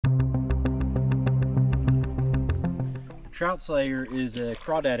Trout Slayer is a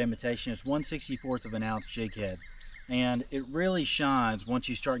crawdad imitation. It's 1/64 of an ounce jig head, and it really shines once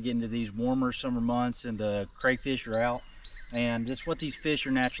you start getting to these warmer summer months and the crayfish are out, and it's what these fish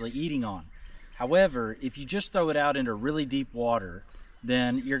are naturally eating on. However, if you just throw it out into really deep water,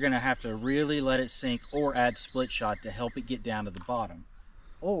 then you're going to have to really let it sink or add split shot to help it get down to the bottom.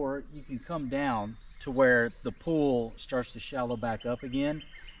 Or you can come down to where the pool starts to shallow back up again,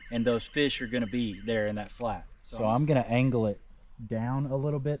 and those fish are going to be there in that flat. So I'm going to angle it down a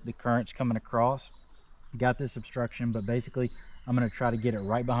little bit. The current's coming across. Got this obstruction, but basically I'm going to try to get it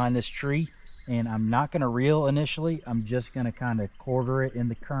right behind this tree, and I'm not going to reel initially. I'm just going to kind of quarter it in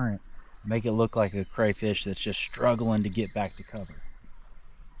the current, make it look like a crayfish that's just struggling to get back to cover.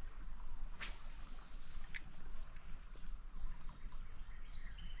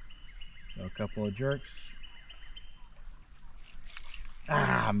 So a couple of jerks.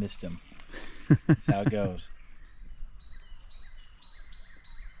 Ah, I missed him. That's how it goes.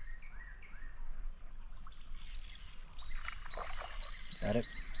 Got it.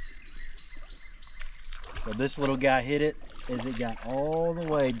 So this little guy hit it as it got all the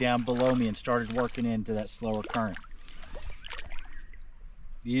way down below me and started working into that slower current.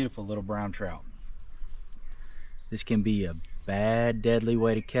 Beautiful little brown trout. This can be a bad, deadly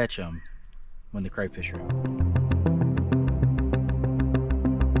way to catch them when the crayfish are out.